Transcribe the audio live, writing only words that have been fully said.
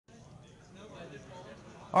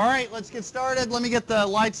All right, let's get started. Let me get the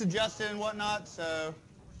lights adjusted and whatnot.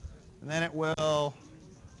 And then it will.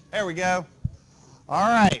 There we go. All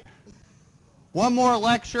right. One more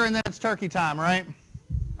lecture and then it's turkey time, right?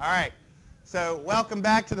 All right. So welcome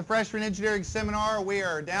back to the Freshman Engineering Seminar. We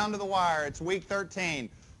are down to the wire. It's week 13.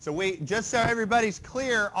 So just so everybody's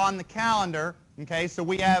clear on the calendar, okay, so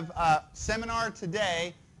we have a seminar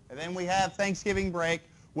today, and then we have Thanksgiving break.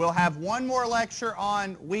 We'll have one more lecture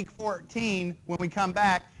on week 14 when we come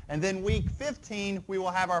back, and then week 15 we will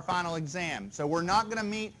have our final exam. So we're not going to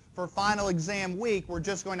meet for final exam week. We're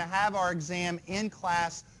just going to have our exam in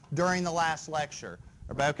class during the last lecture.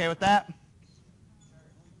 Everybody okay with that?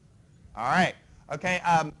 All right. Okay,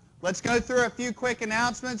 let's go through a few quick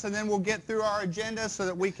announcements, and then we'll get through our agenda so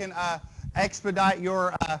that we can expedite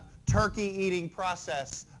your turkey eating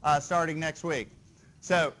process starting next week.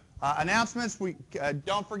 So announcements,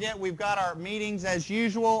 don't forget we've got our meetings as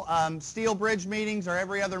usual. Steel Bridge meetings are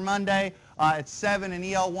every other Monday at 7 in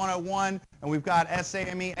EL 101, and we've got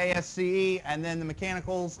SAME, ASCE, and then the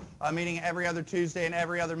mechanicals meeting every other Tuesday and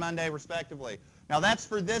every other Monday respectively. Now that's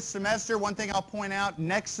for this semester. One thing I'll point out,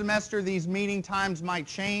 next semester these meeting times might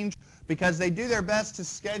change because they do their best to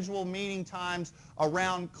schedule meeting times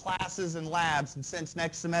around classes and labs. And since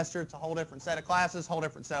next semester it's a whole different set of classes, whole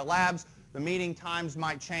different set of labs, the meeting times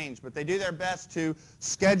might change. But they do their best to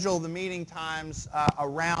schedule the meeting times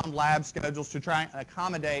around lab schedules to try and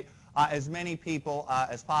accommodate as many people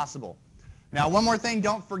as possible. Now, one more thing,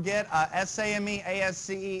 don't forget, SAME,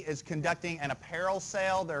 ASCE is conducting an apparel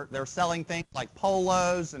sale. They're selling things like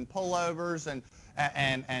polos and pullovers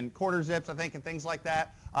and quarter zips, I think, and things like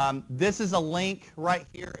that. This is a link right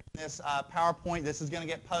here in this PowerPoint. This is going to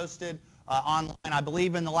get posted online. I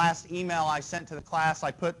believe in the last email I sent to the class,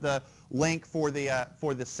 I put the link for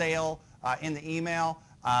the sale in the email.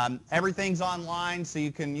 Everything's online, so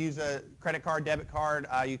you can use a credit card, debit card.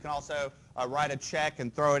 You can also write a check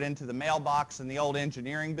and throw it into the mailbox in the old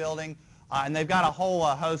engineering building. And they've got a whole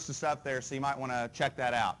host of stuff there, so you might want to check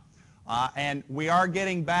that out. And we are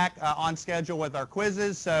getting back on schedule with our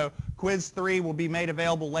quizzes. So quiz 3 will be made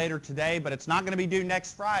available later today, but it's not going to be due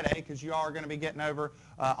next Friday because you all are going to be getting over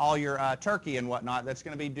all your turkey and whatnot. That's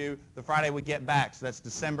going to be due the Friday we get back, so that's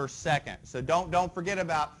December 2nd. So don't forget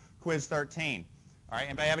about quiz 13. All right,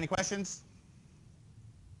 anybody have any questions?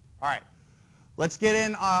 All right. Let's get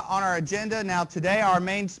in on our agenda. Now today our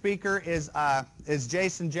main speaker is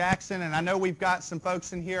Jason Jackson, and I know we've got some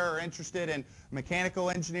folks in here who are interested in mechanical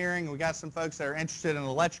engineering, and we've got some folks that are interested in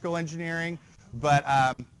electrical engineering, but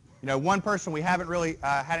you know, one person we haven't really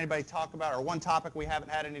had anybody talk about, or one topic we haven't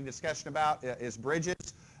had any discussion about is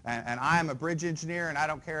bridges, and I am a bridge engineer, and I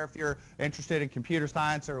don't care if you're interested in computer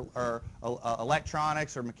science or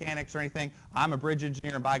electronics or mechanics or anything. I'm a bridge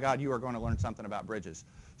engineer, and by God, you are going to learn something about bridges.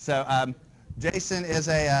 So Jason is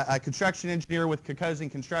a construction engineer with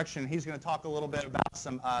Kokosing Construction. He's going to talk a little bit about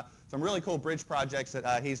some really cool bridge projects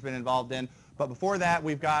that he's been involved in. But before that,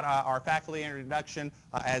 we've got our faculty introduction.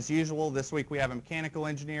 As usual, this week we have a mechanical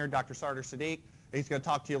engineer, Dr. Sarder Sadique. He's going to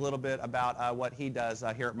talk to you a little bit about what he does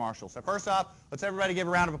here at Marshall. So first off, let's everybody give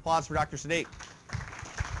a round of applause for Dr. Sadique.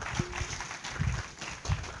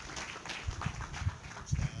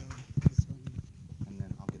 And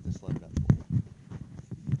then I'll get this loaded up for you.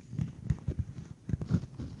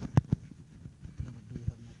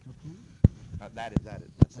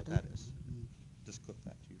 That's what that is. Just clip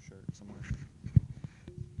that to your shirt somewhere.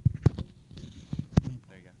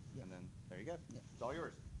 There you go. And then there you go. It's all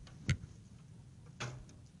yours.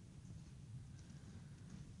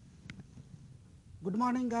 Good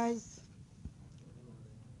morning, guys.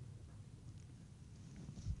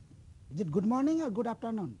 Is it good morning or good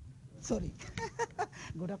afternoon? Sorry.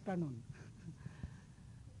 Good afternoon.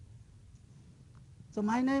 So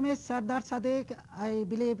my name is Sarder Sadique. I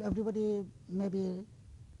believe everybody maybe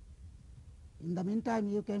in the meantime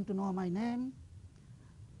you came to know my name.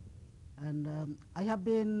 And I have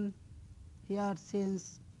been here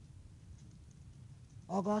since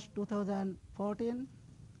August 2014.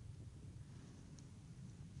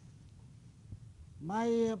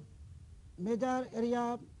 My major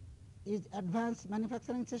area is advanced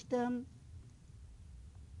manufacturing system,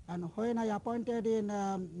 and when I appointed in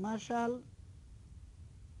Marshall,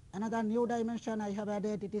 another new dimension I have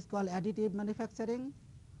added, it is called additive manufacturing.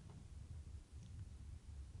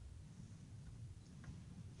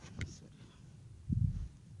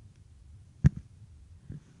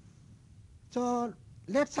 So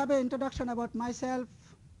let's have an introduction about myself.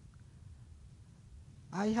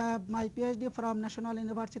 I have my PhD from National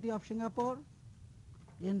University of Singapore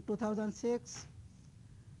in 2006.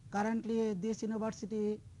 Currently, this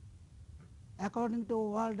university, according to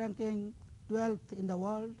World Ranking 12th in the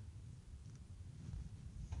world.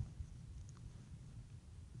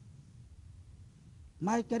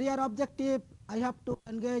 My career objective, I have to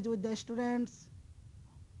engage with the students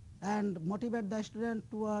and motivate the student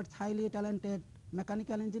towards highly talented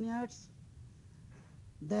mechanical engineers.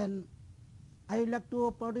 Then I would like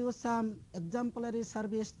to produce some exemplary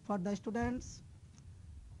service for the students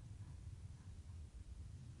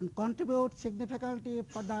and contribute significantly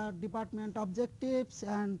for the department objectives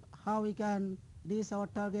and how we can reach our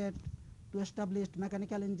target to establish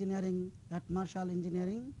mechanical engineering at Marshall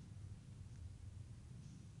Engineering.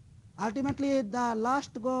 Ultimately, the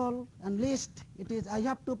last goal and list, it is I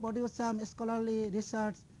have to produce some scholarly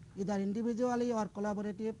research, either individually or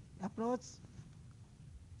collaborative approach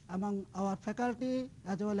among our faculty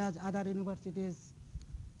as well as other universities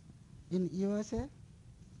in USA.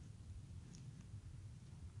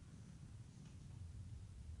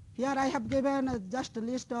 Here I have given just a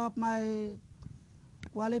list of my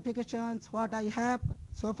qualifications, what I have.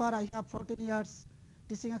 So far I have 14 years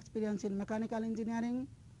teaching experience in mechanical engineering.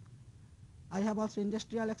 I have also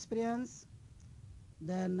industrial experience.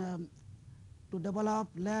 Then to develop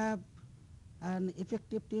lab and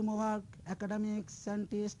effective teamwork, academics,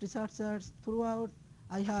 scientists, researchers throughout,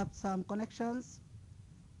 I have some connections.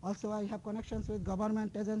 Also I have connections with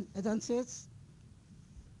government agencies.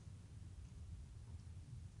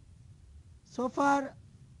 So far,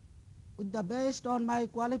 based on my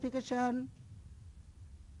qualification,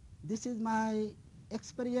 this is my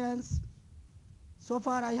experience. So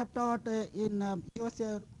far I have taught in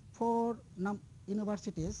USA 4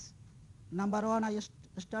 universities. Number 1, I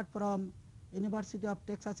start from University of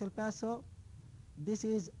Texas El Paso. This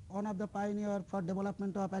is one of the pioneers for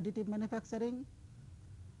development of additive manufacturing.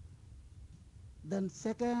 Then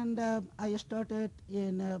second, I started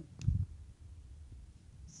in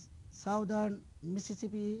Southern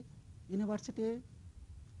Mississippi University.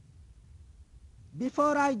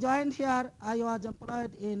 Before I joined here, I was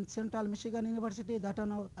employed in Central Michigan University, that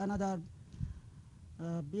another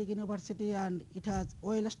big university, and it has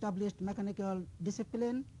well-established mechanical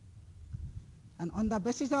discipline. And on the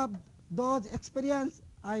basis of those experience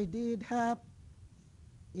I did have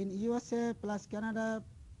in USA plus Canada,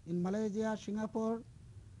 in Malaysia, Singapore,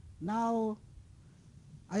 now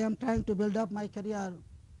I am trying to build up my career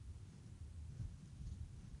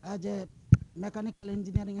as a mechanical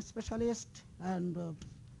engineering specialist and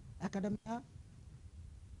academia.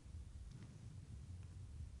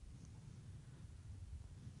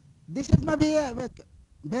 This is maybe a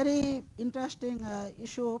very interesting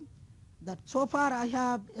issue that so far I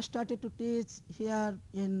have started to teach here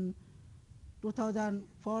in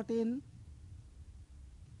 2014.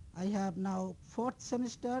 I have now 4th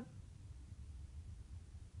semester,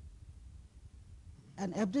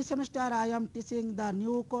 and every semester I am teaching the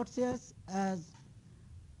new courses, as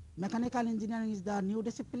mechanical engineering is the new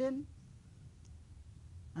discipline.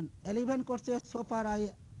 And 11 courses so far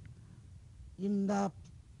in the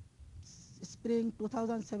spring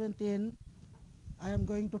 2017, I am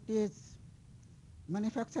going to teach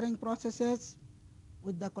manufacturing processes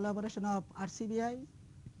with the collaboration of RCBI,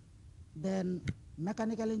 then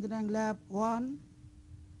Mechanical Engineering Lab 1,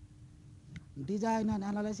 Design and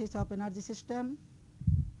Analysis of Energy System.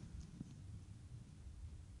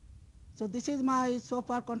 So this is my so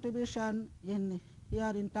far contribution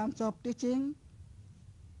here in terms of teaching.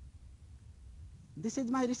 This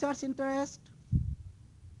is my research interest.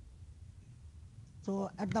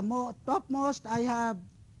 So at the topmost, I have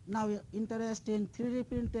now interest in 3D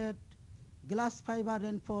printed glass fiber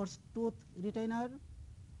reinforced tooth retainer,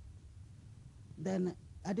 then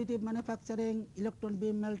additive manufacturing, electron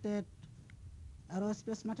beam melted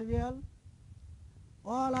aerospace material.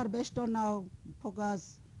 All are based on now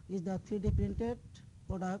focus is the 3D printed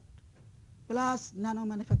product plus nano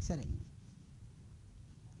manufacturing.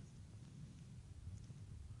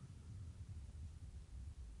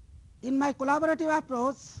 In my collaborative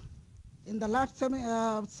approach, in the last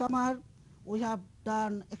summer, we have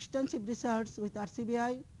done extensive research with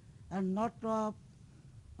RCBI and Northrop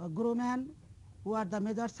Grumman, who are the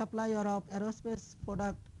major supplier of aerospace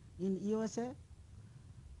product in USA.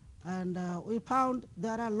 And we found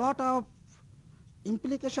there are a lot of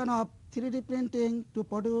implication of 3D printing to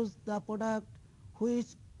produce the product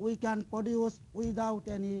which we can produce without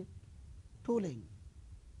any tooling.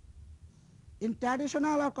 In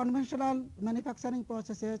traditional or conventional manufacturing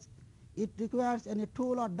processes, it requires any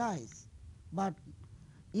tool or dies. But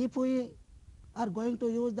if we are going to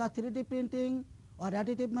use the 3D printing or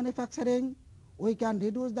additive manufacturing, we can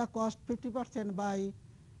reduce the cost 50% by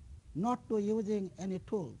not to using any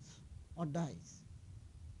tools or dies.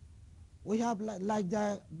 We have like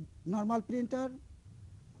the normal printer,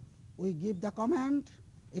 we give the command,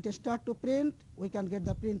 it start to print, we can get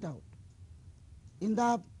the printout. In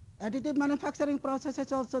the additive manufacturing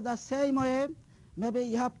processes also the same way, maybe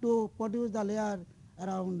you have to produce the layer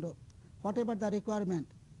around whatever the requirement,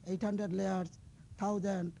 800 layers,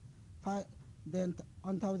 1000, then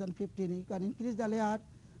 1015, you can increase the layer,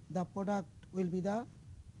 the product will be the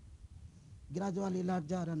gradually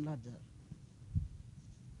larger and larger.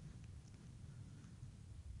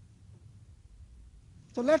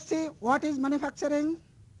 So let's see what is manufacturing.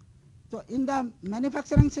 So in the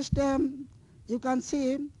manufacturing system, you can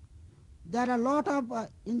see there are a lot of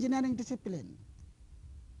engineering discipline.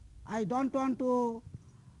 I don't want to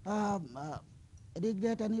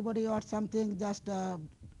regret anybody or something, just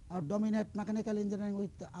or dominate mechanical engineering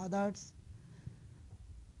with others.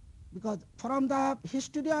 Because from the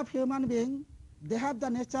history of human being, they have the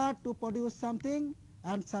nature to produce something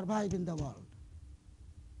and survive in the world.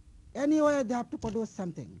 Anyway, they have to produce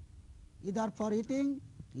something, either for eating,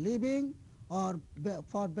 living, or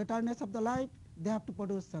for betterness of the life, they have to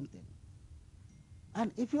produce something.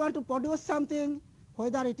 And if you want to produce something,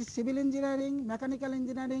 whether it is civil engineering, mechanical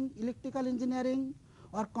engineering, electrical engineering,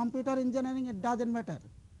 or computer engineering, it doesn't matter.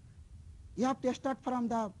 You have to start from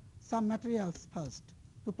some materials first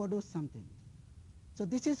to produce something. So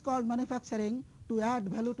this is called manufacturing, to add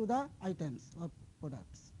value to the items or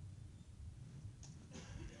products.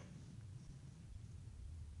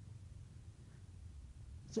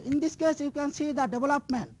 So in this case, you can see the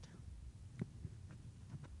development.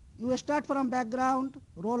 You start from background,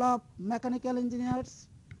 roll up mechanical engineers,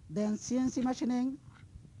 then CNC machining.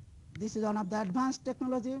 This is one of the advanced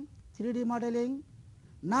technology, 3D modeling.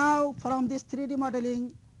 Now from this 3D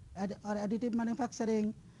modeling or additive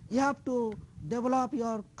manufacturing, you have to develop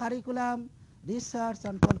your curriculum, research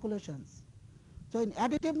and calculations. So in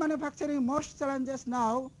additive manufacturing, most challenges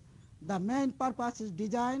now, the main purpose is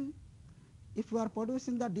design. If you are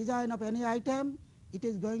producing the design of any item, it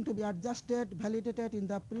is going to be adjusted, validated in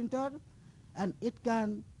the printer, and it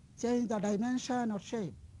can change the dimension or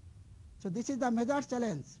shape. So this is the major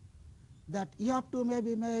challenge, that you have to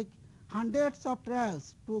maybe make hundreds of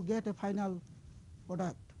trials to get a final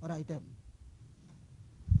product or item.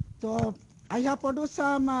 So I have produced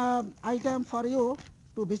some item for you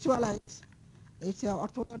to visualize. It's an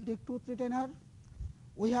orthodontic tooth retainer.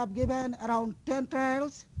 We have given around 10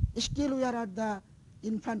 trials. Still we are at the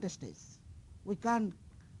infant stage. We can't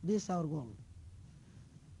reach our goal.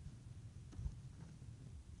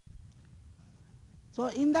 So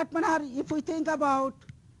in that manner, if we think about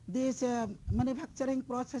these manufacturing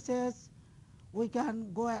processes, we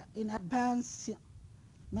can go in advanced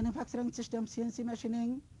manufacturing system, CNC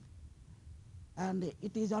machining, and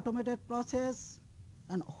it is automated process,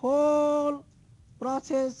 and whole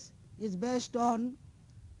process is based on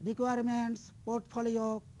requirements,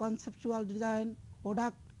 portfolio, conceptual design,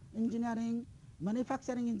 product engineering,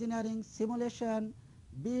 manufacturing engineering, simulation,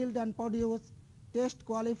 build and produce, test,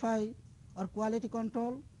 qualify or quality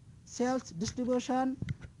control, sales, distribution,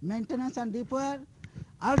 maintenance and repair.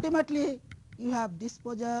 Ultimately, you have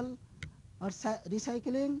disposal or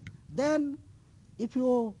recycling. Then if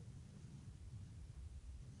you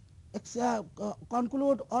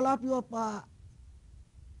conclude all of your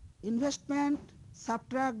investment,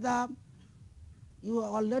 subtract the you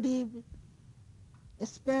already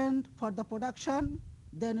spend for the production,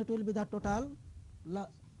 then it will be the total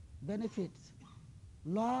benefits,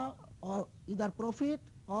 law or either profit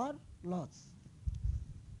or loss.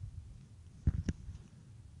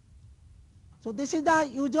 So this is the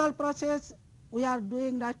usual process we are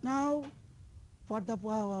doing right now for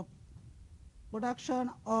the production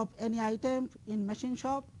of any item in machine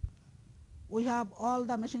shop. We have all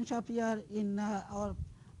the machine shop here in our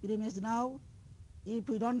premise now. If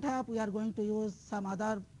we don't have, we are going to use some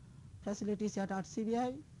other facilities at our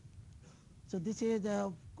CBI. So this is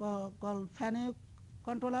called FANUC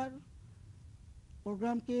controller,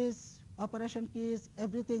 program keys, operation keys,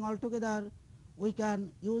 everything all together. We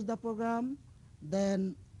can use the program,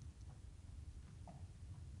 then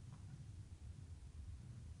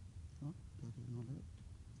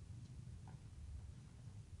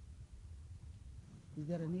is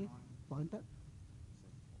there any pointer?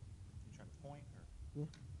 You trying to point or? Yeah.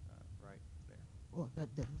 Right there. Oh, that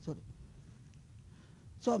there, sorry.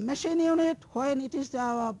 So machine unit, when it is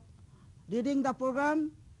reading the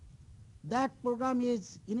program, that program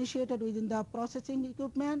is initiated within the processing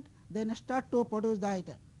equipment, then start to produce the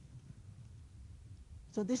item.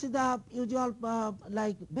 So this is the usual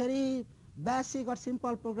like very basic or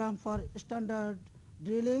simple program for standard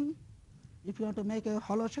drilling. If you want to make a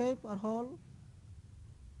hollow shape or hole,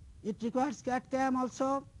 It requires CAD/CAM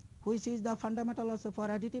also, which is the fundamental also for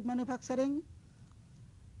additive manufacturing.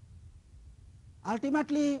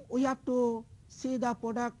 Ultimately, we have to see the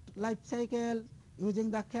product life cycle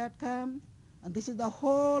using the CAD/CAM, and this is the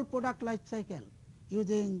whole product life cycle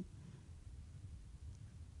using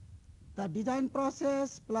the design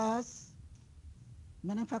process plus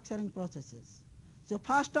manufacturing processes. So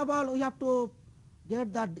first of all, we have to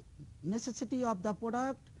get the necessity of the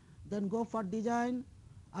product, then go for design.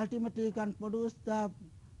 Ultimately, you can produce the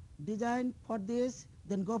design for this,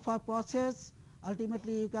 then go for process.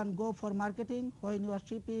 Ultimately, you can go for marketing when you are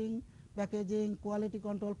shipping, packaging, quality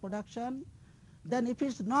control, production. Then if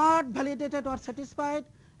it's not validated or satisfied,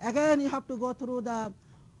 again you have to go through the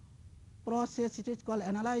process, it is called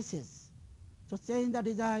analysis. So change the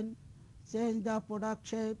design, change the product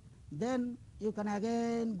shape, then you can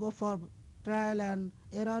again go for trial and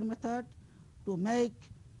error method to make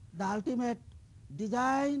the ultimate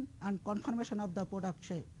design and confirmation of the product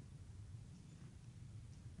shape.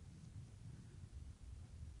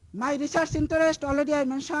 My research interest, already I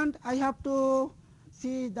mentioned, I have to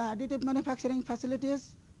see the additive manufacturing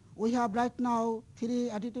facilities. We have right now 3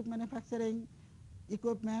 additive manufacturing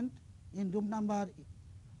equipment in room number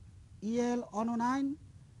EL109,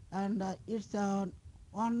 and it's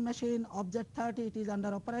one machine object 30, it is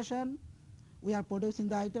under operation. We are producing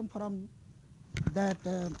the item from that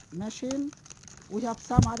machine. We have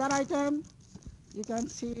some other item. You can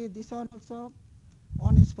see this one also.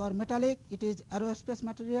 One is for metallic, it is aerospace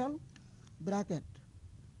material bracket.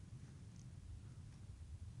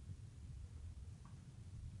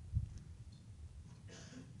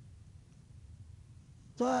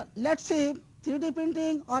 So let's see 3D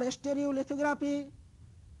printing or stereolithography,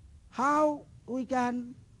 how we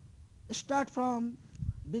can start from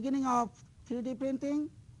beginning of 3D printing.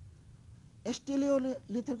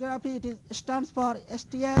 Stereolithography, it stands for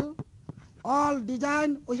STL. All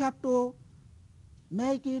design we have to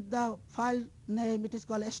make it the file name, it is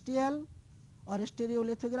called STL or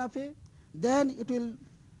stereolithography. Then it will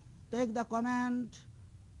take the command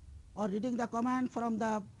or reading the command from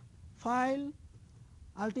the file.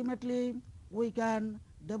 Ultimately, we can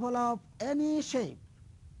develop any shape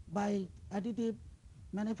by additive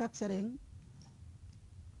manufacturing.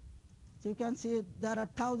 So you can see there are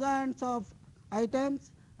thousands of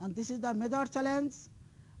items, and this is the major challenge.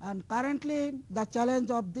 And currently, the challenge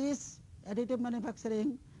of this additive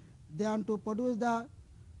manufacturing, they want to produce the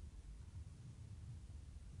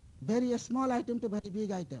very small item to very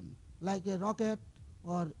big item, like a rocket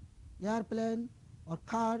or airplane or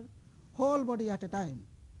car, whole body at a time.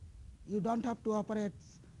 You don't have to operate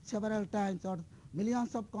several times, or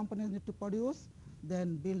millions of components need to produce,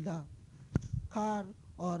 then build a car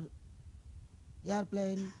or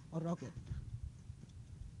airplane or rocket.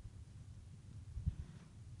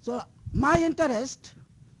 So my interest,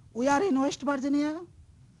 we are in West Virginia,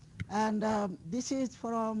 and this is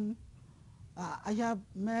from, I have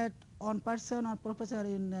met one person or professor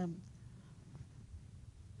in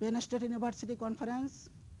Penn State University conference.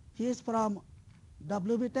 He is from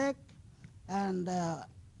WB Tech, and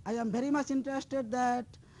I am very much interested that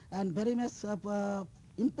and very much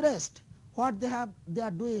impressed what they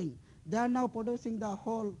are doing. They are now producing the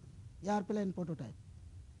whole airplane prototype.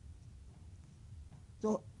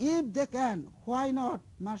 So if they can, why not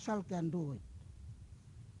Marshall can do it?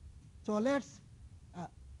 So let's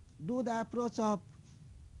do the approach of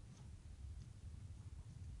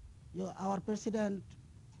our President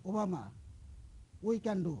Obama. We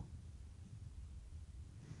can do.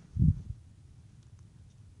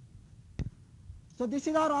 So this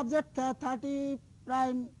is our object 30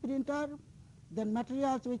 prime printer. Then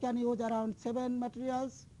materials, we can use around 7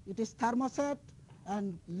 materials. It is thermoset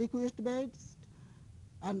and liquid based.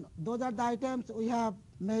 And those are the items we have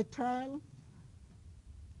made trial.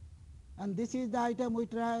 And this is the item we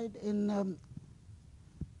tried in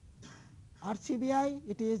RCBI.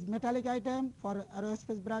 It is metallic item for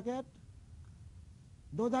aerospace bracket.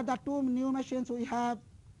 Those are the 2 new machines we have.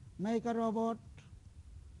 Maker robot.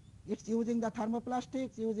 It's using the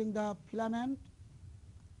thermoplastics, using the filament.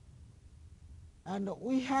 And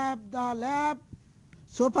we have the lab.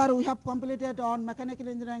 So far we have completed on mechanical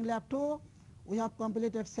engineering lab 2. We have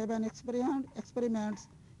completed 7 experiments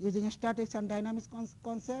using statics and dynamics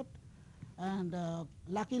concept. And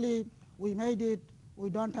luckily we made it. We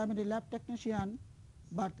don't have any lab technician,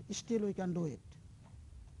 but still we can do it.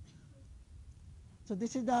 So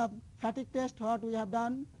this is the fatigue test what we have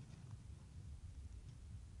done.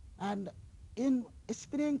 And in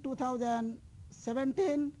spring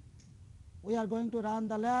 2017, we are going to run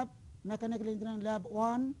the lab, mechanical engineering lab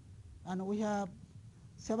 1, and we have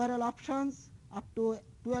several options up to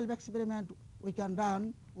 12 experiments we can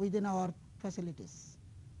run within our facilities.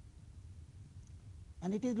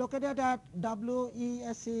 And it is located at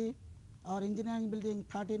WESC, our engineering building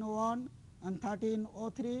 1301 and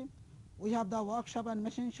 1303. We have the workshop and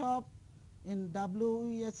machine shop in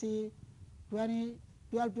WESC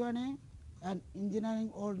 1220 and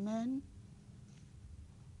engineering old main.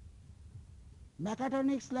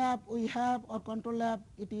 Mechatronics lab we have, or control lab,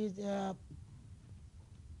 it is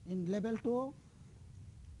in level 2.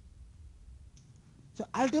 So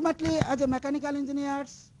ultimately, as a mechanical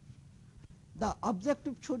engineers, the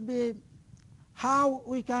objective should be how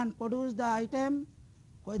we can produce the item,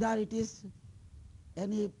 whether it is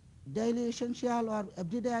any daily essential or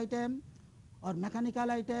everyday item, or mechanical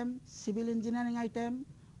item, civil engineering item,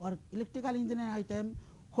 or electrical engineering item,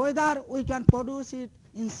 whether we can produce it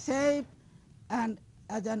in safe and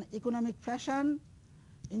as an economic fashion.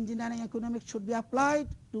 Engineering economics should be applied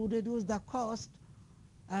to reduce the cost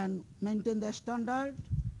and maintain the standard.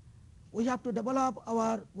 We have to develop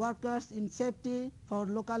our workers in safety for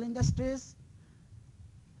local industries.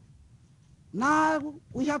 Now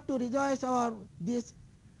we have to rejoice our this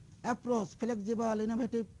approach, flexible,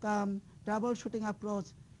 innovative, troubleshooting approach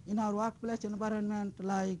in our workplace environment.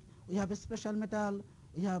 Like we have a special metal,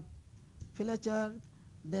 we have Fletcher,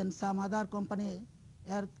 then some other company,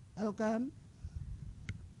 Elcam.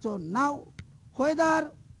 So now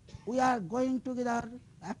whether we are going together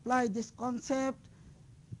apply this concept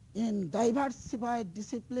in diversified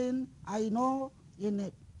discipline. I know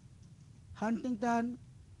in Huntington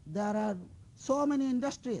there are so many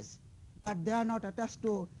industries, but they are not attached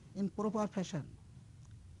to in proper fashion.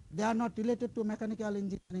 They are not related to mechanical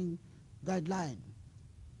engineering guideline.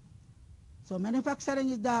 So manufacturing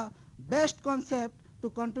is the best concept to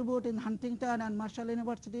contribute in Huntington and Marshall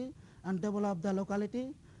University and develop the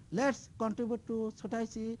locality. Let's contribute to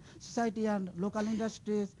society and local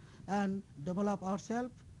industries and develop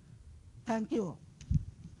ourselves. Thank you.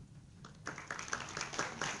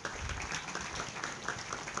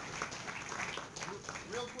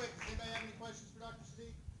 Real quick, does anybody have any questions for Dr.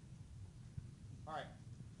 Sadique? All right.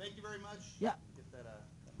 Thank you very much. Yeah. Get that,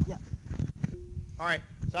 Yeah. All right.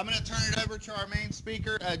 So I'm going to turn it over to our main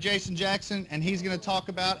speaker, Jason Jackson, and he's going to talk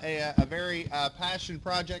about a very passion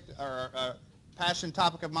project or passion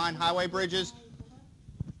topic of mine, highway bridges.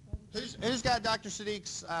 Who's got Dr.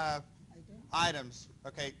 Sadique's items?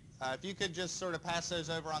 Okay. If you could just sort of pass those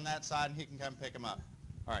over on that side, and he can come pick them up.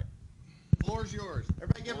 All right. The floor's yours.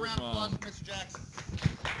 Everybody give a round of applause for Mr. Jackson.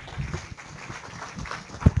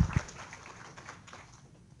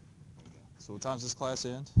 So what time does this class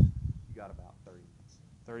end? You got about 30 minutes.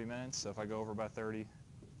 30 minutes. So if I go over by 30,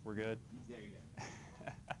 we're good? Yeah, you're good.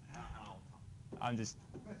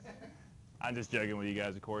 I'm just joking with you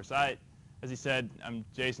guys, of course. As he said, I'm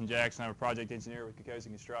Jason Jackson. I'm a project engineer with Kokosing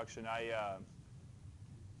Construction. I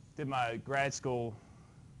did my grad school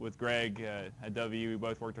with Greg at WU. We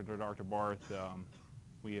both worked under Dr. Barth.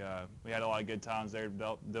 We had a lot of good times there.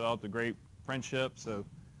 Developed a great friendship. So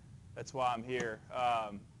that's why I'm here.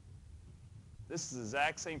 This is the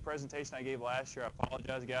exact same presentation I gave last year. I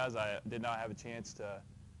apologize, guys. I did not have a chance to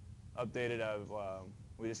update it.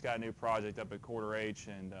 We just got a new project up at Quarter H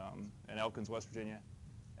and in Elkins, West Virginia,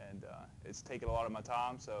 and it's taken a lot of my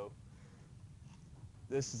time. So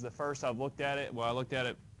this is the first I've looked at it. Well, I looked at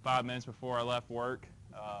it 5 minutes before I left work.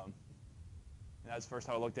 And that's the first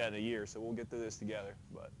time I looked at it in a year. So we'll get through this together.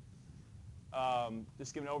 But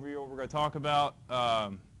just give an overview of what we're going to talk about.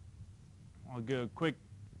 I'll give a quick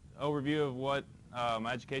overview of what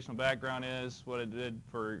my educational background is, what I did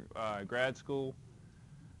for grad school,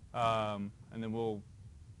 and then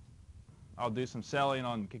I'll do some selling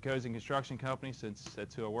on Kokosing Construction Company since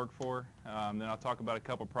that's who I work for. Then I'll talk about a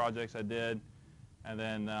couple projects I did, and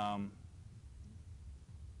then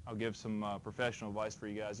I'll give some professional advice for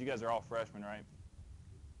you guys. You guys are all freshmen, right?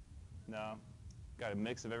 No? Got a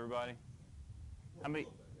mix of everybody? How many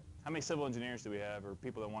civil engineers do we have, or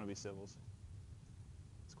people that want to be civils?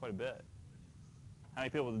 It's quite a bit. How many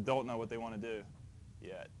people don't know what they want to do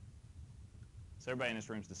yet? So everybody in this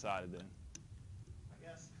room's decided then. I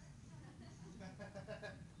guess.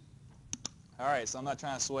 All right, so I'm not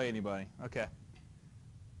trying to sway anybody. Okay.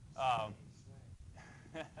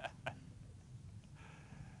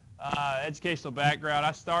 Educational background.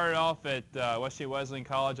 I started off at West Virginia Wesleyan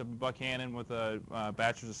College up in Buckhannon with a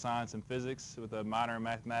Bachelor's of Science in Physics with a minor in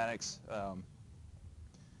Mathematics.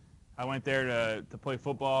 I went there to play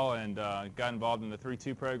football and got involved in the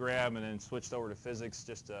 3-2 program and then switched over to physics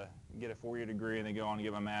just to get a 4-year degree and then go on and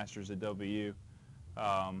get my master's at WU,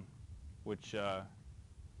 which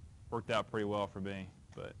worked out pretty well for me.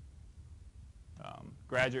 But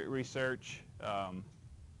graduate research,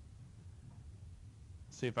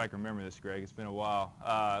 see if I can remember this, Greg. It's been a while.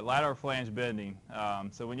 Lateral flange bending.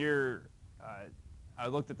 So when you're, I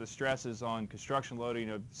looked at the stresses on construction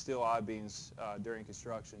loading of steel I-beams during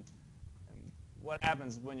construction. And what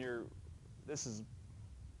happens when you're, this is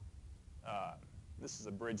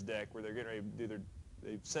a bridge deck where they're getting ready to do their,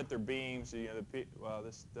 they've set their beams. You know, well,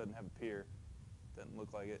 this doesn't have a pier. Doesn't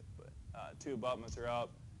look like it, but two abutments are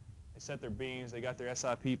up. They set their beams. They got their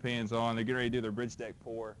SIP pans on. They're getting ready to do their bridge deck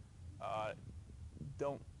pour.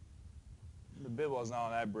 The bidwell's not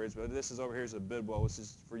on that bridge, but this is over here is a bidwell, which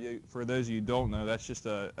is for those of you who don't know, that's just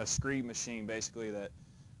a screed machine basically that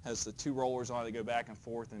has the two rollers on it that go back and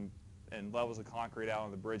forth and levels the concrete out on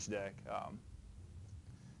the bridge deck.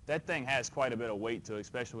 That thing has quite a bit of weight to it,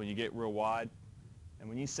 especially when you get real wide. And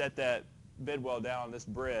when you set that bidwell down on this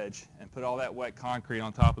bridge and put all that wet concrete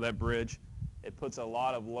on top of that bridge, it puts a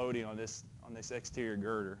lot of loading on this exterior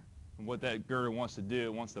girder. And what that girder wants to do,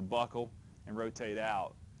 it wants to buckle and rotate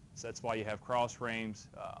out. So that's why you have cross frames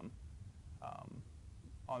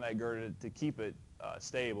on that girder to keep it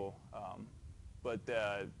stable. But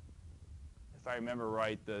if I remember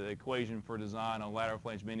right, the equation for design on lateral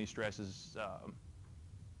flange bending stress is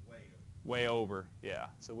way over. Yeah.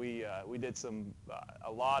 So we did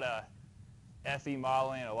a lot of FE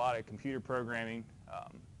modeling, a lot of computer programming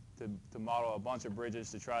to model a bunch of bridges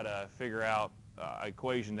to try to figure out an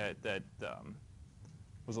equation that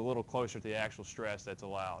was a little closer to the actual stress that's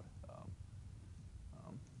allowed.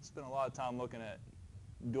 Spent a lot of time looking at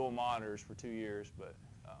dual monitors for 2 years, but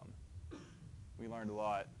we learned a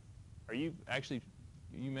lot. Are you actually,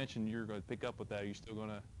 you mentioned you're going to pick up with that. Are you still going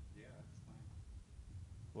to? Yeah, that's fine.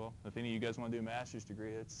 Well, if any of you guys want to do a master's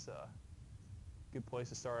degree, it's a good place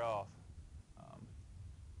to start off.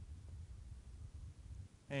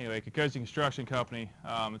 Anyway, Kokosing Construction Company.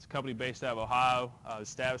 It's a company based out of Ohio,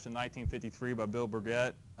 established in 1953 by Bill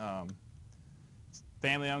Burgett. It's a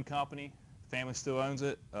family-owned company. The family still owns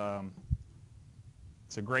it.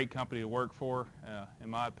 It's a great company to work for, in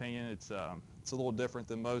my opinion. It's a little different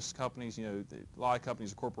than most companies. You know, a lot of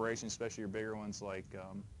companies are corporations, especially your bigger ones like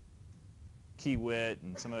Kiewit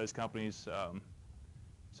and some of those companies.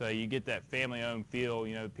 So you get that family-owned feel.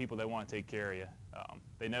 You know, people that want to take care of you.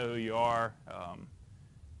 They know who you are.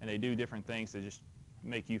 And they do different things to just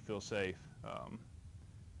make you feel safe.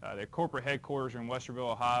 Their corporate headquarters are in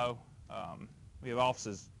Westerville, Ohio. We have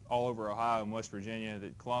offices all over Ohio and West Virginia,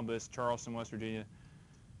 Columbus, Charleston, West Virginia,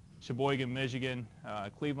 Sheboygan, Michigan,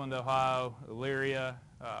 Cleveland, Ohio, Elyria,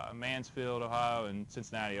 Mansfield, Ohio, and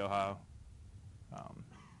Cincinnati, Ohio.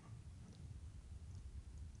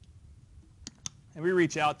 And we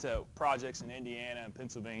reach out to projects in Indiana and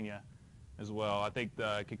Pennsylvania as well. I think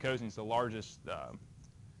Kokosing is the largest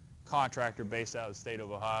contractor based out of the state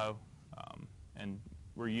of Ohio, and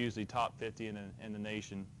we're usually top 50 in the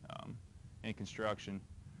nation in construction.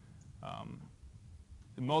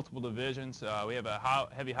 In multiple divisions, we have a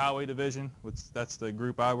heavy highway division, which that's the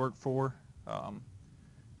group I work for,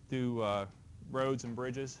 do roads and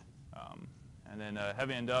bridges, and then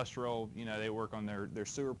heavy industrial. You know, they work on their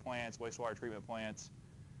sewer plants, wastewater treatment plants.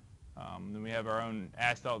 Then we have our own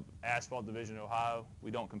asphalt division in Ohio. We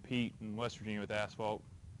don't compete in West Virginia with asphalt.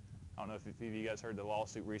 I don't know if any of you guys heard the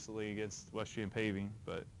lawsuit recently against West Virginia Paving,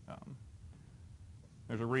 but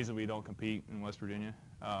there's a reason we don't compete in West Virginia.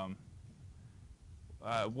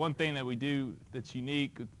 One thing that we do that's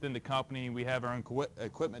unique within the company, we have our own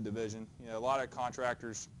equipment division. You know, a lot of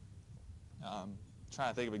contractors,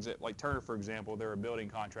 trying to think of like Turner, for example, they're a building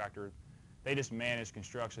contractor. They just manage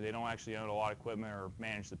construction. They don't actually own a lot of equipment or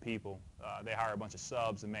manage the people. They hire a bunch of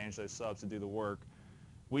subs and manage those subs to do the work.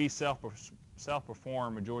 We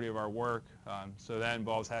self-perform majority of our work, so that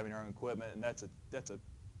involves having our own equipment, and that's a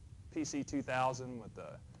PC 2000 with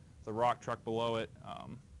the rock truck below it.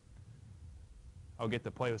 I'll get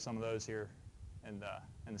to play with some of those here in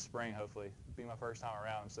the spring, hopefully. It'll be my first time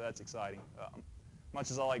around, so that's exciting. Much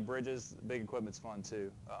as I like bridges, big equipment's fun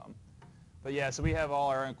too. But yeah, so we have all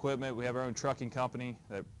our own equipment. We have our own trucking company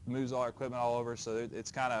that moves all our equipment all over, so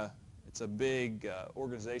it's a big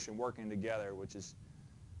organization working together, which is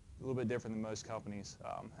a little bit different than most companies.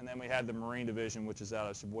 And then we had the Marine Division, which is out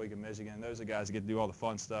of Sheboygan, Michigan. Those are the guys that get to do all the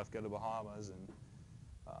fun stuff, go to the Bahamas and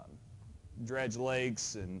dredge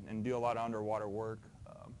lakes and do a lot of underwater work.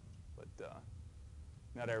 But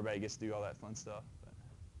not everybody gets to do all that fun stuff.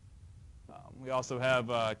 But, we also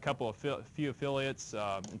have a few affiliates,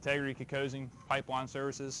 Integrity Kokosing Pipeline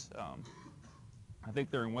Services. I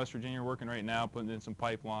think they're in West Virginia working right now, putting in some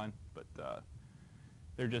pipeline, but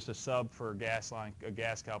they're just a sub for gas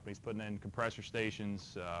companies, putting in compressor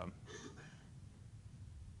stations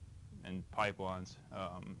and pipelines.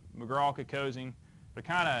 McGraw Kokosing, they're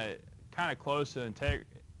kind of close to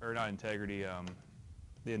or not integrity,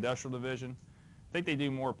 the industrial division. I think they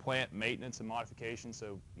do more plant maintenance and modification.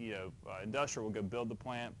 So, industrial will go build the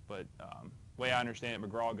plant, but the way I understand it,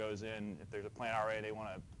 McGraw goes in, if there's a plant already, they want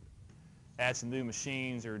to add some new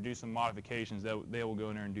machines or do some modifications, they will go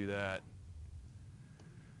in there and do that.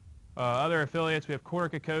 Other affiliates, we have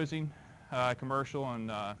Kokosing, commercial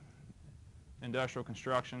and industrial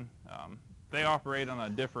construction. They operate on a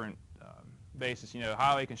different basis.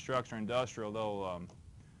 Highway construction or industrial,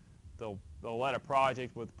 they'll let a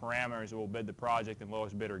project with parameters, will bid the project, and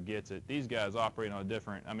lowest bidder gets it. These guys operate on a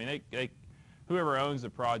different. I mean, whoever owns the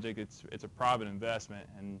project, it's a private investment,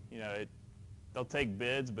 and they'll take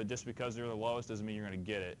bids, but just because they're the lowest doesn't mean you're going to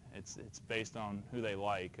get it. It's based on who they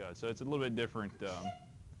like. So it's a little bit different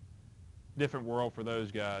world for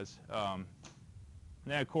those guys. And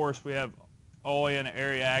then of course we have oil and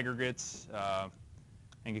area aggregates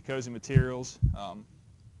and Kokosing materials.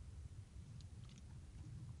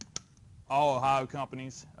 All Ohio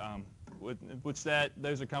companies,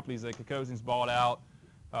 those are companies that Kokosing's bought out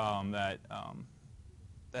that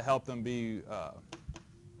help them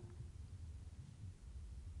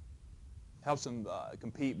helps them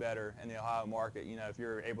compete better in the Ohio market. If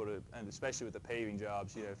you're able to, and especially with the paving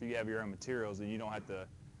jobs, if you have your own materials, then you don't have to,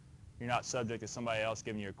 you're not subject to somebody else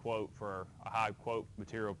giving you a quote for a high quote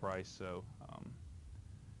material price. So,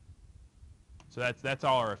 that's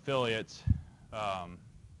all our affiliates.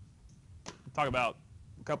 Talk about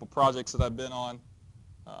a couple projects that I've been on.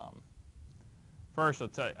 First, I'll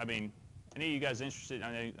tell you, any of you guys interested,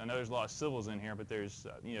 I know there's a lot of civils in here, but there's,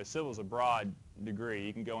 civil's a broad degree.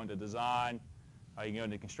 You can go into design, you can go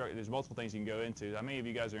into construction. There's multiple things you can go into. How many of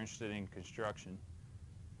you guys are interested in construction?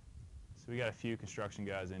 So we got a few construction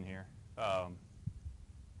guys in here.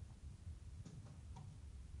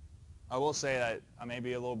 I will say that I may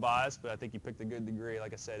be a little biased, but I think you picked a good degree.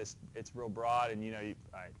 Like I said, it's real broad, and you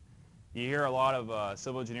hear a lot of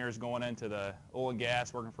civil engineers going into the oil and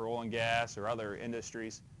gas, working for oil and gas or other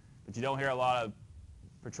industries. But you don't hear a lot of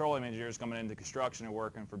petroleum engineers coming into construction and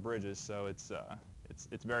working for bridges, so it's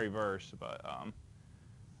very diverse. But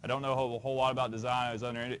I don't know a whole lot about design or those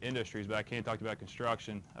other industries, but I can talk about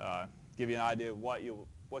construction. Give you an idea of what you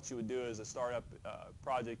would do as a startup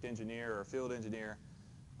project engineer or field engineer.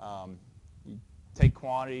 You take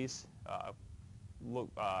quantities,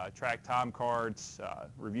 track time cards,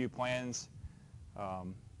 review plans.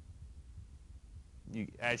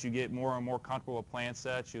 As you get more and more comfortable with plan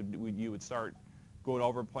sets, you would start going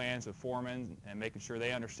over plans with foremen and making sure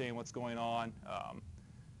they understand what's going on.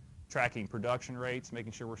 Tracking production rates,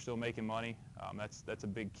 making sure we're still making money. That's a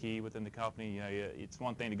big key within the company. It's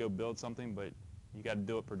one thing to go build something, but you got to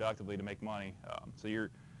do it productively to make money. So you're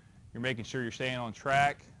making sure you're staying on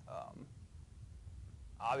track.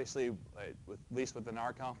 Obviously, at least within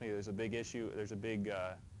our company, there's a big issue. There's a big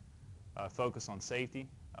focus on safety.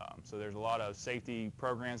 So there's a lot of safety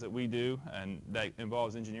programs that we do, and that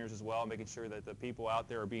involves engineers as well, making sure that the people out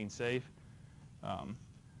there are being safe.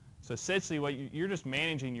 So essentially, you're just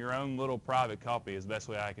managing your own little private company is the best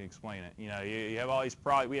way I can explain it. You have all these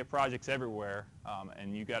we have projects everywhere,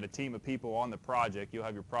 and you've got a team of people on the project. You'll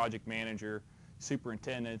have your project manager,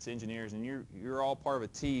 superintendents, engineers, and you're all part of a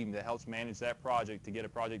team that helps manage that project to get a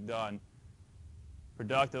project done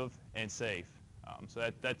productive and safe.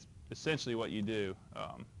 So that's essentially what you do.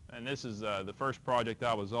 And this is the first project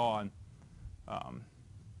I was on.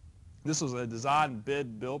 This was a design,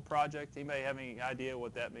 bid, build project. Anybody have any idea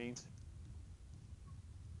what that means?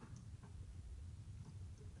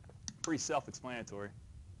 Pretty self-explanatory.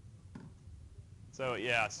 So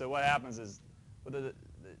yeah, so what happens is the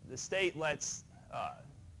state lets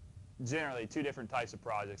generally two different types of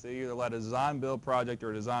projects. They either let a design build project or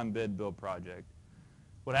a design bid build project.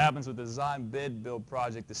 What happens with the design bid build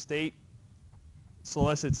project, the state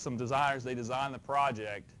solicits some designers, they design the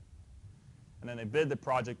project, and then they bid the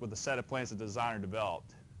project with a set of plans that the designer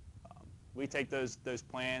developed. We take those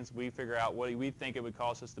plans, we figure out what we think it would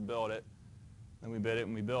cost us to build it, then we bid it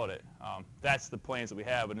and we build it. That's the plans that we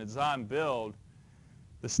have. But in a design build,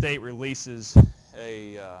 the state releases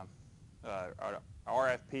a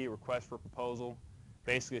RFP, request for proposal.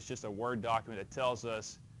 Basically, it's just a Word document that tells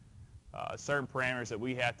us certain parameters that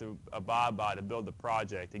we have to abide by to build the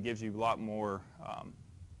project. It gives you a lot more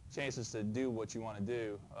chances to do what you want to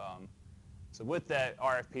do. So with that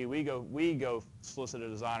RFP, we go solicit a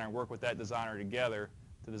designer and work with that designer together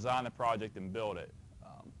to design the project and build it.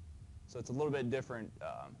 So it's a little bit different.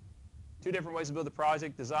 Two different ways to build the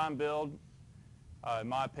project. Design build, in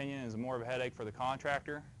my opinion, is more of a headache for the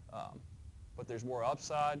contractor, but there's more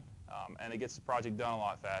upside, and it gets the project done a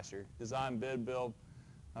lot faster. Design bid build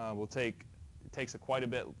takes quite a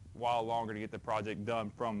bit while longer to get the project done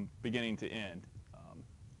from beginning to end.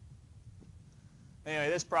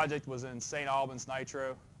 Anyway, this project was in St. Albans,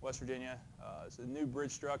 Nitro, West Virginia. It's a new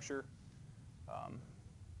bridge structure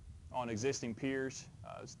on existing piers.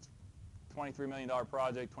 It's a $23 million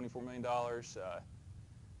project, $24 million.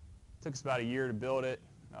 Took us about a year to build it.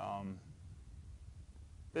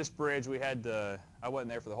 This bridge, we had to, I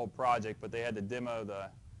wasn't there for the whole project, but they had to demo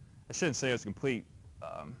the, I shouldn't say it was complete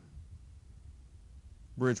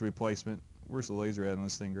bridge replacement. Where's the laser at on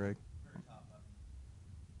this thing, Greg?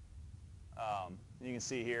 You can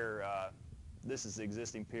see here, this is the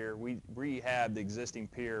existing pier. We rehabbed the existing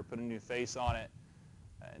pier, put a new face on it,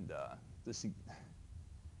 and this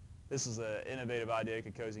is an innovative idea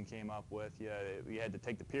Kokosing came up with. Yeah, we had to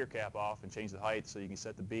take the pier cap off and change the height so you can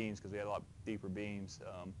set the beams because we had a lot deeper beams.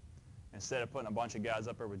 Instead of putting a bunch of guys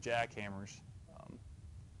up there with jackhammers,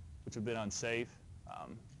 which would have been unsafe, I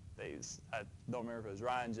don't remember if it was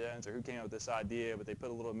Ryan Jones or who came up with this idea, but they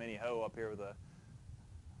put a little mini hoe up here with a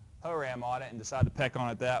hoe ram on it and decided to peck on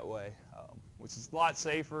it that way, which is a lot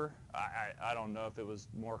safer. I don't know if it was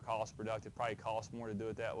more cost productive. Probably cost more to do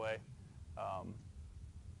it that way.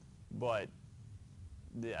 But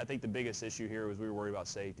I think the biggest issue here was we were worried about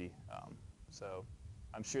safety. So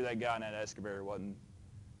I'm sure that guy in that excavator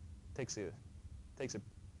takes a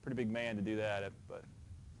pretty big man to do that, but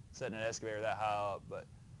setting an excavator that high up.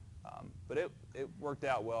 But it worked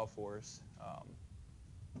out well for us.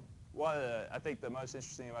 I think the most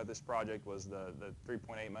interesting about this project was the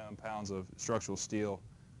 3.8 million pounds of structural steel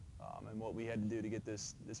and what we had to do to get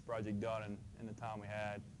this project done in the time we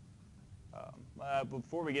had.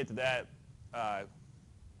 Before we get to that, as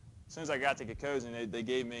soon as I got to Kokosing, they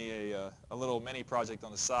gave me a little mini project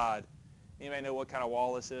on the side. Anybody know what kind of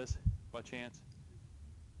wall this is, by chance?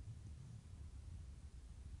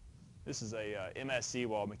 This is a MSC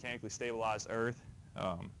wall, mechanically stabilized earth.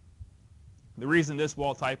 The reason this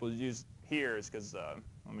wall type was used here is because,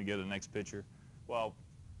 let me go to the next picture. Well,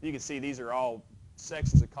 you can see these are all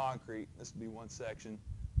sections of concrete. This would be one section.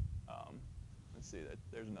 Let's see,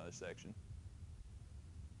 there's another section.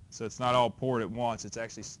 So it's not all poured at once. It's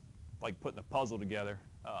actually like putting a puzzle together.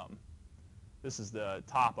 This is the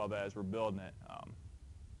top of it as we're building it.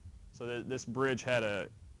 So this bridge had a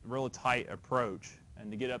real tight approach,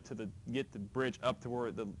 and to get the bridge up to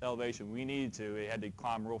where the elevation we needed to, it had to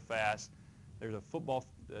climb real fast. There's a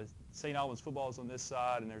St. Albans football is on this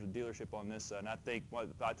side, and there's a dealership on this side. And I think by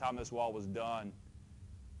the time this wall was done,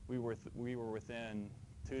 we were within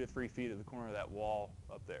 2 to 3 feet of the corner of that wall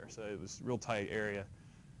up there. So it was a real tight area.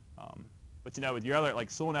 But you know, with your other like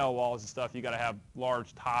Solnell walls and stuff, you got to have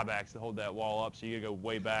large tiebacks to hold that wall up. So you got to go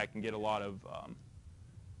way back and get a lot of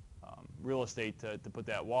real estate to put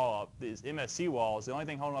that wall up. These MSC walls, the only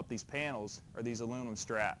thing holding up these panels are these aluminum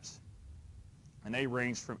straps, and they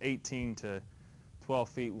range from 18 to 12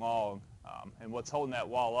 feet long. And what's holding that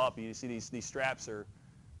wall up, you see these straps are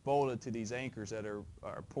bolted to these anchors that are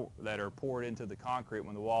poured into the concrete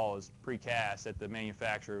when the wall is precast at the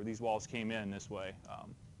manufacturer. These walls came in this way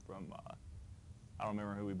from I don't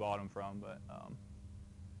remember who we bought them from, but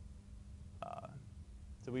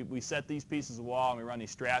so we set these pieces of wall and we run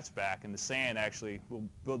these straps back, and the sand actually will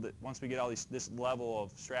build it. Once we get all this level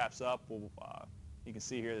of straps up, you can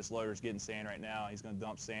see here this loader's getting sand right now. He's going to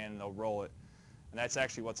dump sand and they'll roll it, and that's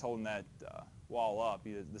actually what's holding that wall up.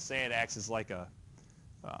 The sand acts as like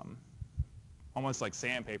almost like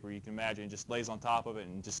sandpaper, you can imagine. It just lays on top of it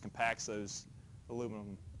and just compacts those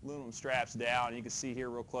aluminum straps down. And you can see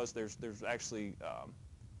here real close, there's actually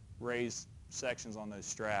raised sections on those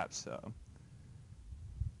straps.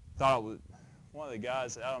 Thought it was, one of the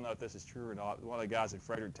guys, I don't know if this is true or not, one of the guys in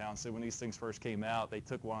Fredericktown said when these things first came out, they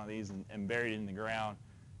took one of these and buried it in the ground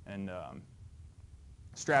and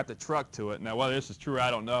strapped a truck to it. Now whether this is true,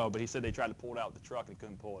 I don't know, but he said they tried to pull it out with the truck and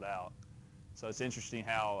couldn't pull it out. So it's interesting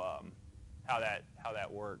how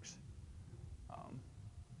that works.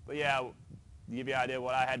 But yeah, to give you an idea of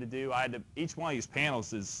what I had to do, each one of these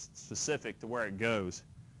panels is specific to where it goes.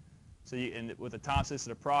 So with the time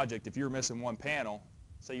sensitive project, if you were missing one panel,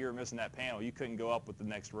 say you were missing that panel, you couldn't go up with the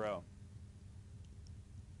next row,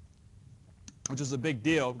 which is a big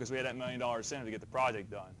deal because we had that $1 million incentive to get the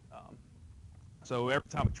project done. So every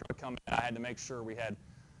time a truck come in, I had to make sure we had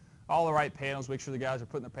all the right panels, make sure the guys are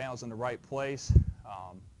putting the panels in the right place.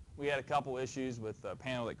 We had a couple issues with a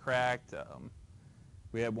panel that cracked.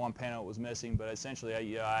 We had one panel that was missing, but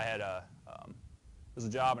essentially I had it was a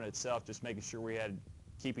job in itself, just making sure we had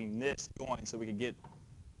keeping this going so we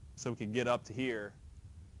could get up to here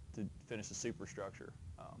to finish the superstructure.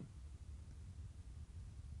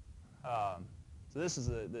 So this is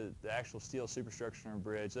the actual steel superstructure on the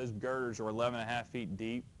bridge. Those girders are 11.5 feet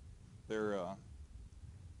deep.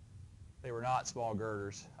 they were not small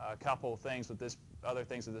girders. A couple of things with this, other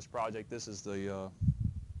things with this project. This is the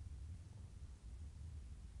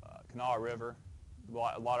Canal River.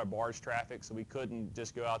 A lot of barge traffic, so we couldn't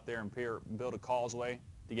just go out there and build a causeway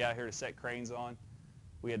to get out here to set cranes on.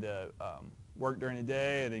 We had to work during the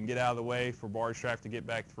day and then get out of the way for barge traffic to get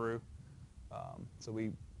back through. So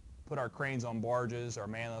we put our cranes on barges, our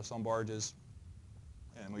man lifts on barges,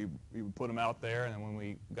 and we would put them out there, and then when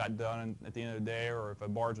we got done at the end of the day, or if a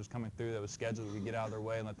barge was coming through that was scheduled, we'd get out of their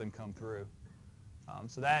way and let them come through.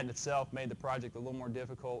 So that in itself made the project a little more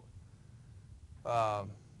difficult.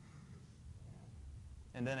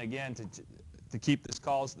 And then again, to keep this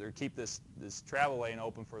keep this travel lane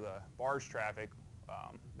open for the barge traffic,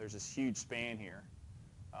 there's this huge span here,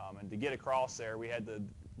 and to get across there, we had to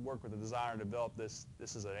work with the designer to develop this.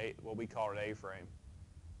 This is what we call an A-frame,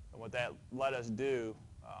 and what that let us do,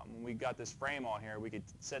 when we got this frame on here, we could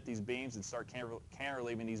set these beams and start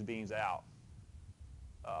cantilevering these beams out,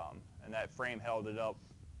 and that frame held it up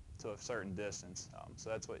to a certain distance. So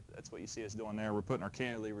that's what you see us doing there. We're putting our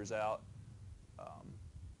cantilevers out.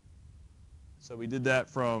 So we did that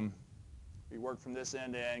we worked from this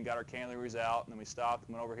end to end, got our cantilevers out, and then we stopped,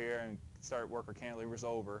 went over here, and started work our cantilevers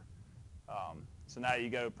over. So now you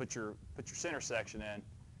go put your center section in.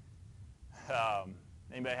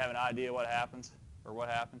 Anybody have an idea what happens or what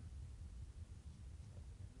happened?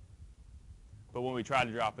 But when we tried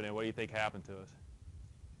to drop it in, what do you think happened to us?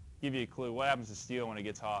 Give you a clue. What happens to steel when it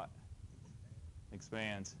gets hot? It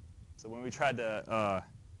expands. So when we tried to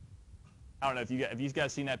I don't know if you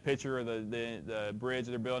guys seen that picture of the bridge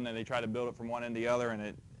they're building, and they try to build it from one end to the other,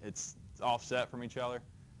 and it's offset from each other.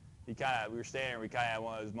 We were standing there, we kind of had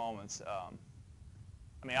one of those moments.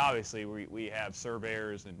 I mean, obviously we have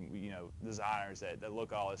surveyors and designers that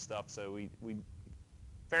look at all this stuff, so we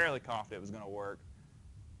fairly confident it was going to work,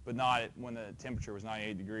 but not when the temperature was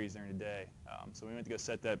 98 degrees during the day. So we went to go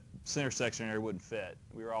set that center section there, it wouldn't fit.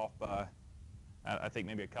 We were off by I think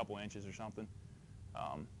maybe a couple inches or something.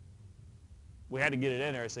 We had to get it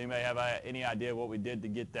in there, so anybody have any idea what we did to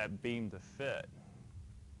get that beam to fit?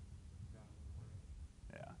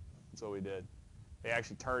 Yeah, that's what we did. They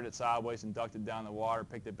actually turned it sideways and ducked it down the water,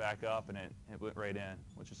 picked it back up, and it went right in,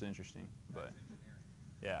 which is interesting. But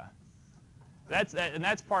yeah, that's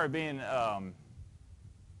part of being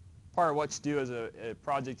part of what you do as a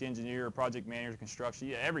project engineer or project manager, construction.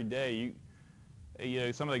 Yeah, every day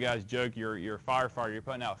some of the guys joke you're a firefighter, you're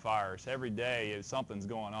putting out fires. Every day something's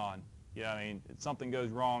going on. You know what I mean? If something goes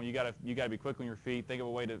wrong, you gotta be quick on your feet, think of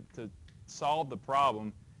a way to solve the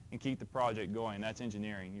problem and keep the project going. That's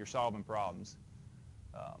engineering. You're solving problems.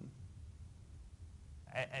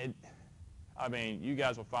 I mean, you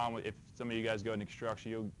guys will find if some of you guys go into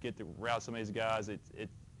construction, you'll get to route some of these guys.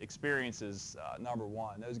 Experience is number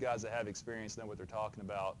one. Those guys that have experience know what they're talking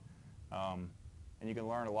about, and you can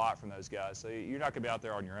learn a lot from those guys. So you're not going to be out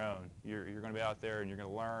there on your own. You're going to be out there and you're going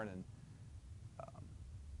to learn, and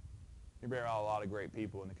you're being around a lot of great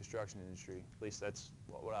people in the construction industry. At least that's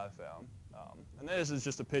what I've found. And this is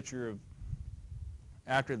just a picture of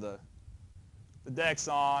after the deck's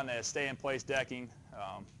on, stay-in-place decking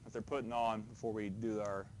that they're putting on before we do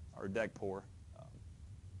our deck pour.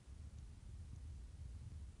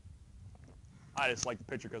 I just like the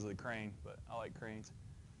picture because of the crane, but I like cranes.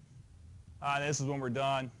 This is when we're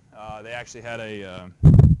done. They actually had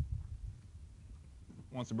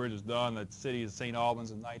once the bridge was done, the city of St.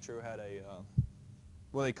 Albans and Nitro had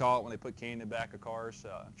what do they call it when they put candy in the back of cars,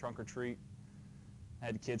 trunk or treat.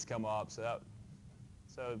 Had the kids come up, so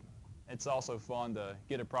it's also fun to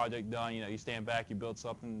get a project done. You stand back, you build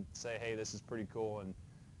something, say, hey, this is pretty cool,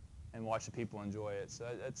 and watch the people enjoy it. So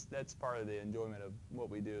that's part of the enjoyment of what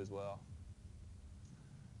we do as well.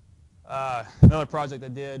 Another project I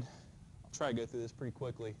did, I'll try to go through this pretty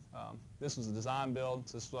quickly. This was a design build.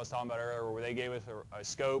 So this is what I was talking about earlier, where they gave us a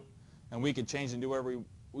scope, and we could change and do whatever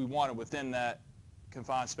we wanted within that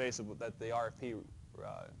confined space that the RFP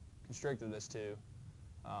constricted us to.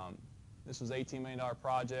 This was an $18 million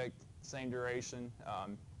project, same duration.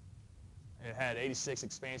 It had 86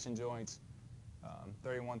 expansion joints,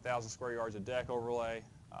 31,000 square yards of deck overlay.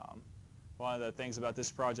 One of the things about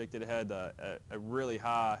this project, it had a really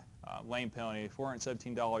high lane penalty,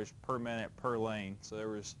 $417 per minute per lane. So there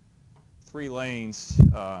was 3 lanes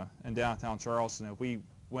in downtown Charleston. If we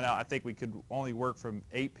went out, I think we could only work from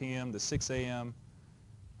 8 p.m. to 6 a.m.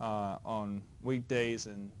 On weekdays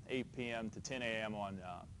and 8 p.m. to 10 a.m. on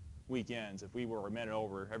weekends. If we were a minute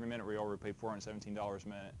over, every minute we were over, we paid $417 a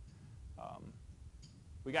minute.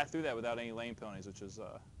 We got through that without any lane penalties, which was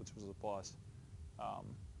a plus.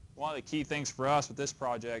 One of the key things for us with this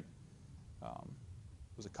project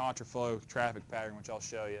was was a contraflow traffic pattern, which I'll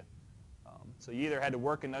show you. So you either had to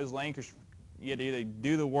work in those lanes, because you had to either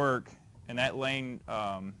do the work in that lane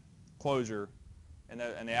closure and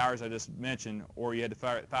the hours I just mentioned, or you had to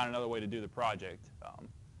find another way to do the project.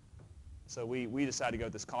 So we decided to go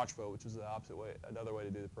with this contraflow, which was the opposite way, another way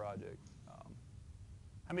to do the project.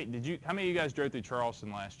 How many of you guys drove through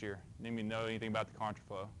Charleston last year? Didn't even know anything about the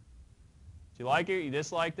contraflow? Did you like it? You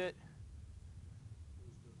disliked it?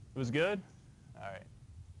 It was good? All right.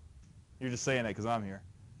 You're just saying that because I'm here.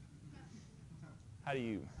 How do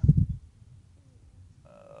you?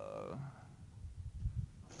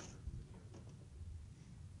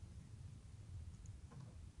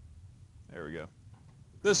 There we go.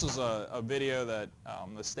 This is a video that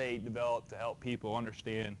the state developed to help people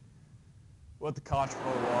understand what the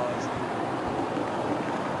contraflow was.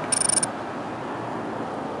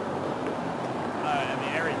 I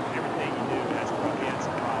mean, everything you do has probably had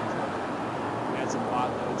some problems with it. We had some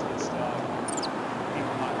wide loads get stuck.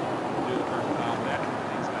 People not knowing what to do the first time, but after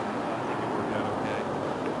things got moved, I think it worked out okay.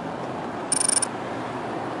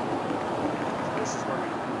 So this is where we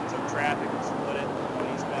took traffic and split it on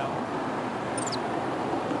eastbound.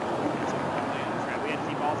 We took one lane of traffic. We had to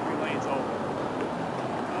keep all three lanes open.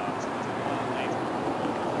 So we took one lane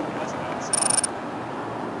on the westbound side.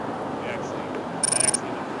 That actually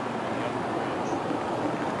ended up putting on the other bridge.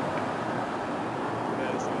 For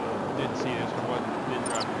those who didn't see this or didn't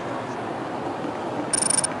drive to Charleston.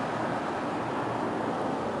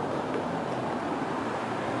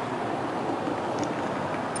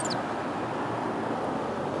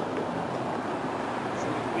 So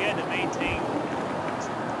we had to maintain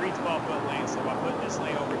 3 12-foot lanes. So by putting this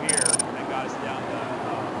lane over here, that got us down to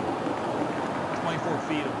 24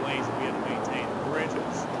 feet of lanes that we had to maintain. The bridge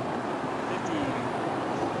was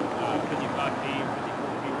 55 feet,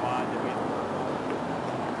 54 feet wide that we had to work on.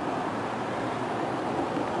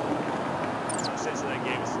 So essentially that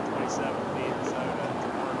gave us 27 feet or so to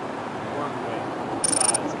work with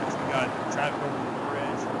sides. Once we got traffic over the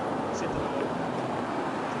bridge, sent them over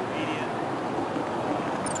to the median.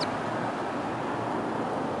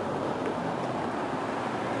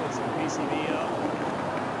 Put some PCV up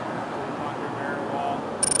over the concrete barrier wall,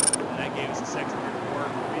 and that gave us a section here to work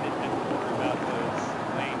where we didn't have to worry about those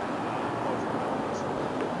lane closure penalties.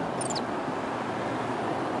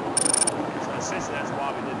 So essentially that's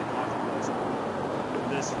why we did the contraflow. So for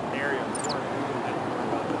this area of work, we wouldn't have to worry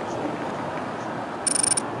about those lane closure penalties.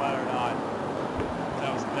 Whether or not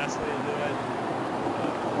that was the best way to do it,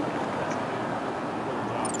 that's how we did the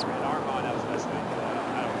job. In our mind, that was the best way to do it.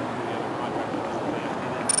 I don't know who the other contractor was that did it. They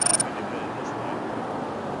didn't think they did it this way.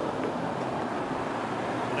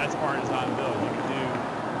 But that's part of design and build. You can do,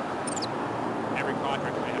 every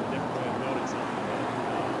contractor may have a different way of building something, but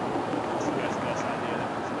who has the best idea, that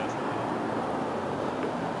was the best way.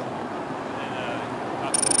 And then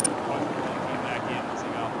contractor came back in once they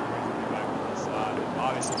got off the bridge and came back on this side. And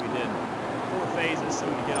obviously we did 4 phases so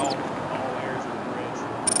we could get all areas of the bridge.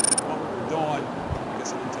 What we were doing, I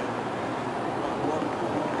guess I didn't tell you, what we were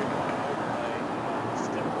doing, we were doing an overlay. It's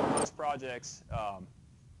typical of most projects.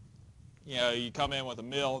 You know, you come in with a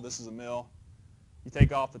mill. This is a mill. You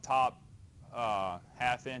take off the top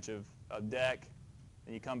 ½ inch of deck,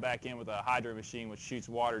 and you come back in with a hydro machine which shoots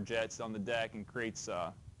water jets on the deck and creates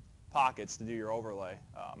pockets to do your overlay.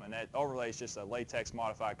 And that overlay is just a latex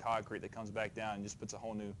modified concrete that comes back down and just puts a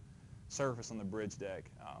whole new surface on the bridge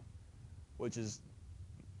deck, which is,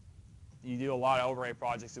 you do a lot of overlay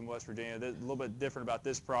projects in West Virginia. A little bit different about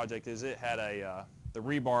this project is it had the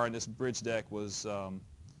rebar in this bridge deck was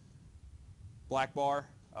black bar.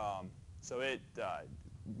 So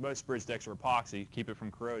most bridge decks are epoxy, keep it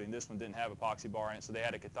from corroding. This one didn't have epoxy bar in it, so they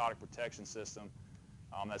had a cathodic protection system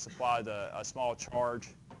that supplied a small charge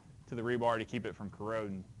to the rebar to keep it from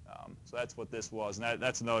corroding. So that's what this was, and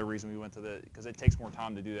that's another reason we went to the, because it takes more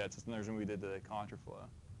time to do that. So that's another reason we did the contraflow.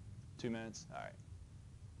 2 minutes, all right.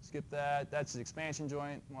 Skip that. That's the expansion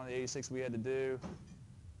joint, one of the 86 we had to do.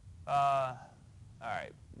 All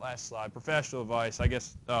right, last slide. Professional advice. I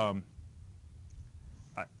guess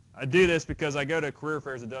I do this because I go to career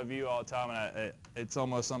fairs at WVU all the time, and it's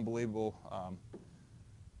almost unbelievable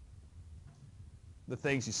the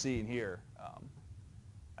things you see and hear.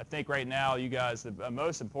 I think right now, you guys, the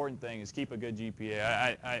most important thing is keep a good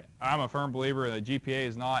GPA. I'm a firm believer that GPA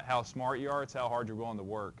is not how smart you are, it's how hard you're willing to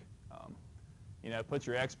work. You know, put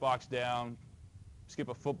your Xbox down, skip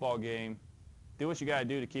a football game, do what you got to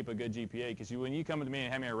do to keep a good GPA, because when you come to me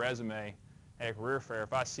and hand me a resume at a career fair,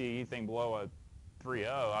 if I see anything below a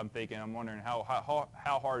 3.0, I'm wondering how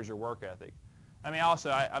hard is your work ethic. I mean, also,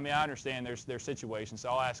 I understand there's situations, so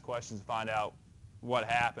I'll ask questions to find out what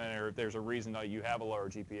happened or if there's a reason that you have a lower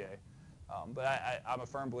GPA. But I'm a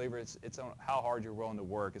firm believer it's on how hard you're willing to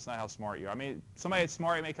work. It's not how smart you are. I mean, somebody that's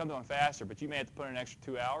smart, you may come to them faster, but you may have to put in an extra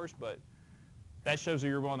 2 hours. But that shows that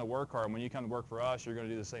you're willing to work hard. And when you come to work for us, you're going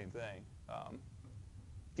to do the same thing.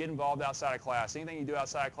 Get involved outside of class. Anything you do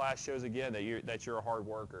outside of class shows again that you're a hard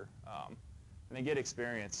worker. And then get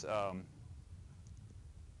experience.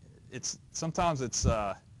 Sometimes it's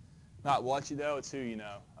not what you know, it's who you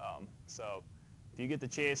know. So if you get the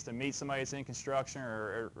chance to meet somebody that's in construction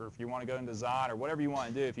or if you want to go in design or whatever you want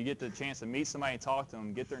to do, if you get the chance to meet somebody and talk to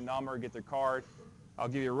them, get their number, get their card. I'll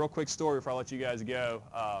give you a real quick story before I let you guys go.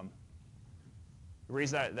 The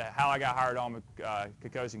reason how I got hired on with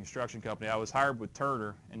Kokosing Construction Company, I was hired with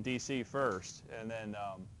Turner in D.C. first, and then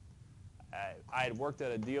I had worked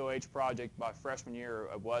at a DOH project my freshman year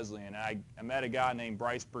at Wesleyan, and I met a guy named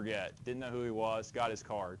Bryce Burgett. Didn't know who he was, got his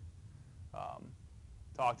card.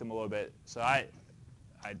 Talked to him a little bit. So I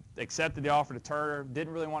accepted the offer to Turner.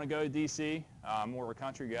 Didn't really want to go to D.C. I'm more of a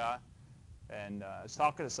country guy. And I was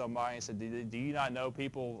talking to somebody and said, do you not know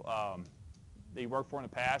people that you worked for in the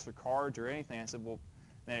past or cards or anything? I said, well,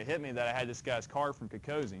 then it hit me that I had this guy's card from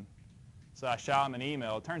Kokosing. So I shot him an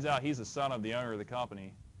email. It turns out he's the son of the owner of the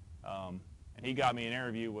company. And he got me an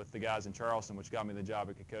interview with the guys in Charleston, which got me the job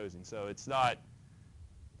at Kokosing. So it's not,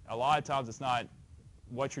 a lot of times it's not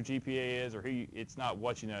what your GPA is or it's not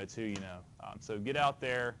what you know, it's who you know. So get out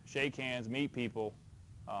there, shake hands, meet people.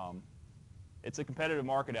 It's a competitive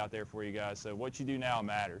market out there for you guys, so what you do now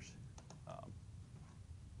matters.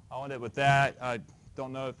 I'll end it with that. I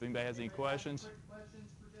don't know if anybody has any questions. Quick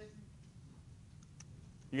questions for Jason?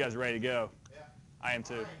 You guys are ready to go? Yeah. I am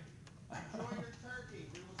too. All right. Enjoy your turkey.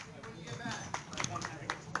 We will see you when you get back.